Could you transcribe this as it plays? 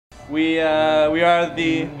We are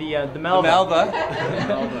the Melba. Malva,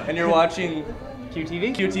 and you're watching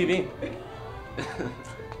QTV? QTV.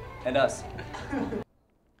 And us.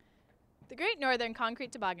 The Great Northern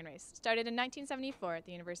Concrete Toboggan Race started in 1974 at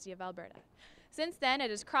the University of Alberta. Since then, it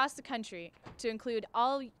has crossed the country to include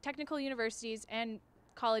all technical universities and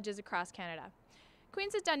colleges across Canada.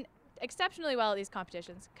 Queens has done exceptionally well at these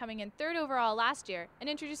competitions, coming in 3rd overall last year and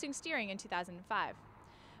introducing steering in 2005.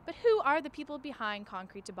 But who are the people behind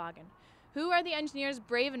Concrete Toboggan? Who are the engineers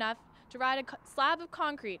brave enough to ride a slab of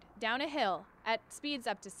concrete down a hill at speeds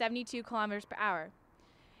up to 72 kilometers per hour?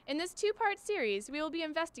 In this 2-part series, we will be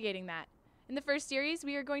investigating that. In the first series,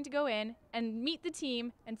 we are going to go in and meet the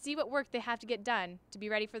team and see what work they have to get done to be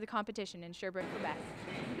ready for the competition in Sherbrooke, Quebec.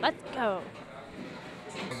 Let's go.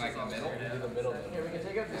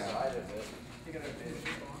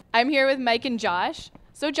 I'm here with Mike and Josh.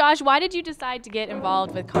 So Josh, why did you decide to get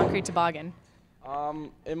involved with Concrete Toboggan?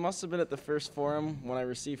 It must have been at the first forum when I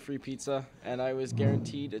received free pizza, and I was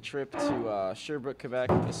guaranteed a trip to Sherbrooke,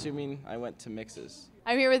 Quebec, assuming I went to mixes.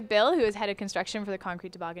 I'm here with Bill, who is head of construction for the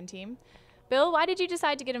Concrete Toboggan team. Bill, why did you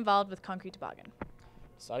decide to get involved with Concrete Toboggan?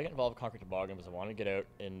 So I got involved with Concrete Toboggan because I wanted to get out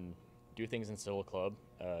and do things in civil club,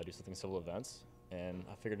 do something civil events, and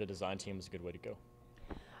I figured a design team was a good way to go.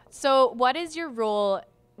 So what is your role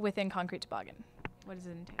within Concrete Toboggan? What does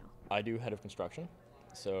it entail? I do head of construction.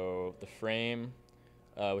 So the frame,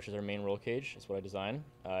 which is our main roll cage, is what I design.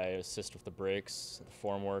 I assist with the brakes, the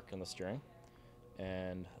formwork, and the steering.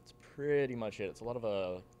 And that's pretty much it. It's a lot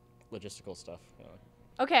of logistical stuff. You know.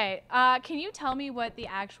 Okay, can you tell me what the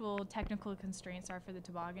actual technical constraints are for the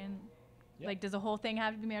toboggan? Yeah. Like, does the whole thing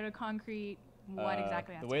have to be made out of concrete? What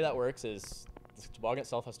exactly has The to way be? that works is the toboggan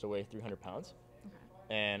itself has to weigh 300 pounds. Okay.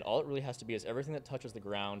 And all it really has to be is everything that touches the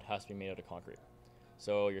ground has to be made out of concrete.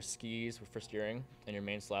 So your skis for steering and your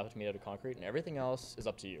main slab have to be made out of concrete, and everything else is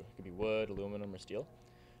up to you. It could be wood, aluminum, or steel.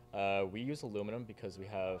 We use aluminum because we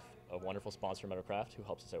have a wonderful sponsor, Meadowcraft, who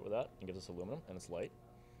helps us out with that and gives us aluminum, and it's light.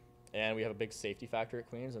 And we have a big safety factor at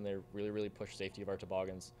Queens, and they really push safety of our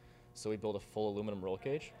toboggans. So we build a full aluminum roll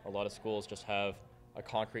cage. A lot of schools just have a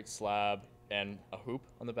concrete slab and a hoop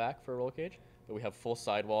on the back for a roll cage, but we have full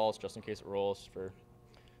sidewalls just in case it rolls for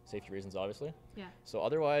safety reasons, obviously. Yeah. So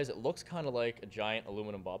otherwise, it looks kind of like a giant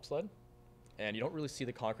aluminum bobsled, and you don't really see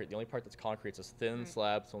the concrete. The only part that's concrete is this thin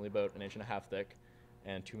slab. It's only about 1.5 inches thick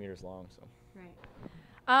and 2 meters long. So. Right.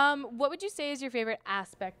 What would you say is your favorite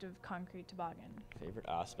aspect of Concrete Toboggan? Favorite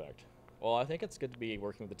aspect? Well, I think it's good to be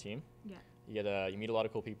working with the team. Yeah. You meet a lot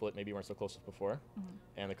of cool people that maybe you weren't so close with before,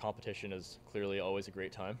 and the competition is clearly always a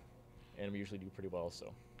great time, and we usually do pretty well.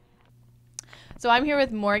 So I'm here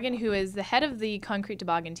with Morgan, who is the head of the Concrete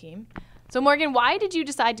Toboggan team. So Morgan, why did you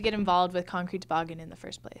decide to get involved with Concrete Toboggan in the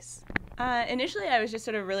first place? Initially, I was just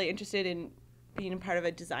sort of really interested in being a part of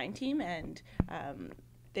a design team, and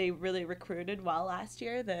they really recruited well last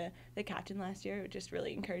year. The captain last year just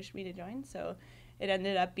really encouraged me to join, so it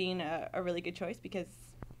ended up being a really good choice because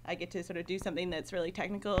I get to sort of do something that's really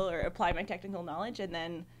technical or apply my technical knowledge and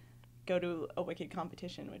then go to a wicked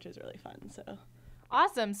competition, which is really fun. So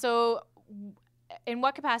awesome. So in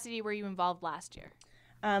what capacity were you involved last year?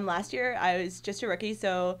 Last year, I was just a rookie,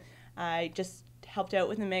 so I just helped out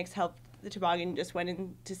with the mix, helped the toboggan, just went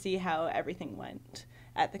in to see how everything went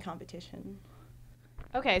at the competition.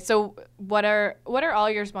 Okay, so what are all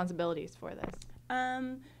your responsibilities for this?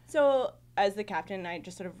 So as the captain, I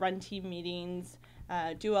just sort of run team meetings,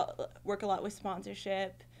 work a lot with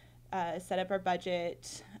sponsorship, set up our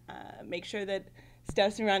budget, make sure that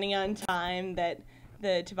stuff's running on time, that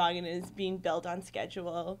the toboggan is being built on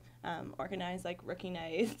schedule, organize like rookie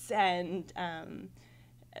nights, and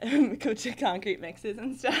go to concrete mixes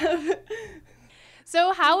and stuff.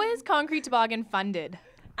 So how is Concrete Toboggan funded?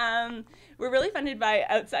 We're really funded by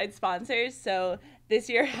outside sponsors. So this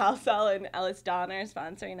year, Halsall and Ellis Don are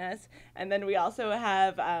sponsoring us. And then we also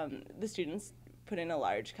have the students put in a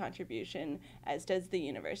large contribution, as does the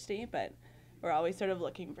university. But we're always sort of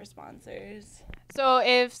looking for sponsors. So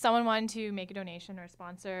if someone wanted to make a donation or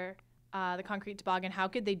sponsor the Concrete Toboggan, how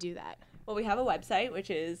could they do that? Well, we have a website, which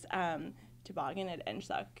is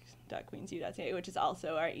toboggan@nsoc.queensu.ca, which is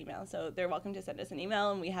also our email. So they're welcome to send us an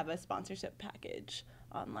email, and we have a sponsorship package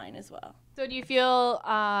online as well. So do you feel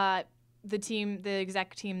the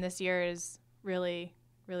exec team this year is really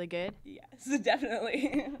good? Yes,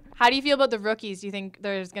 definitely. How do you feel about the rookies? Do you think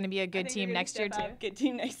there's going to be a good team next year too? Good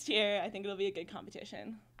team next year. I think it'll be a good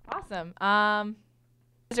competition. Awesome.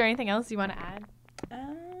 Is there anything else you want to add?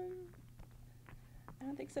 I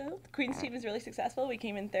don't think so. The Queen's team is really successful. We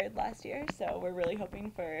came in 3rd last year, so we're really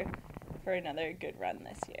hoping for another good run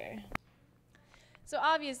this year. So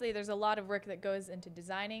obviously there's a lot of work that goes into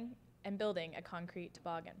designing and building a concrete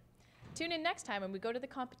toboggan. Tune in next time when we go to the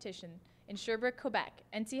competition in Sherbrooke, Quebec,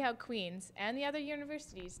 and see how Queen's and the other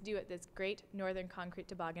universities do at this great Northern Concrete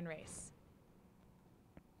Toboggan race.